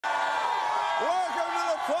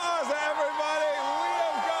applause, everybody.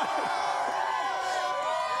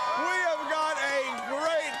 We have got a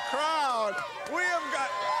great crowd. We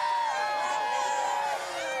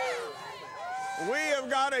have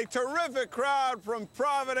got a terrific crowd from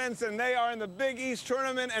Providence, and they are in the Big East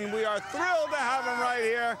tournament, and we are thrilled to have them right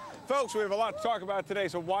here. Folks, we have a lot to talk about today,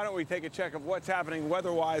 so why don't we take a check of what's happening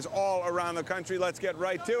weather-wise all around the country. Let's get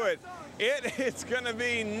right to it. It's going to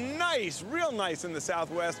be nice, real nice in the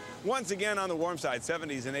Southwest. Once again on the warm side,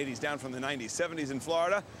 70s and 80s down from the 90s, 70s in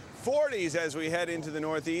Florida, 40s as we head into the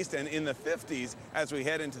Northeast, and in the 50s as we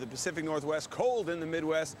head into the Pacific Northwest, cold in the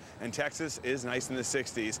Midwest, and Texas is nice in the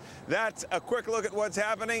 60s. That's a quick look at what's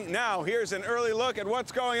happening. Now, here's an early look at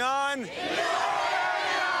what's going on.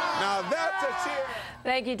 Now, that's a cheer.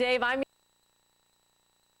 Thank you, Dave. I'm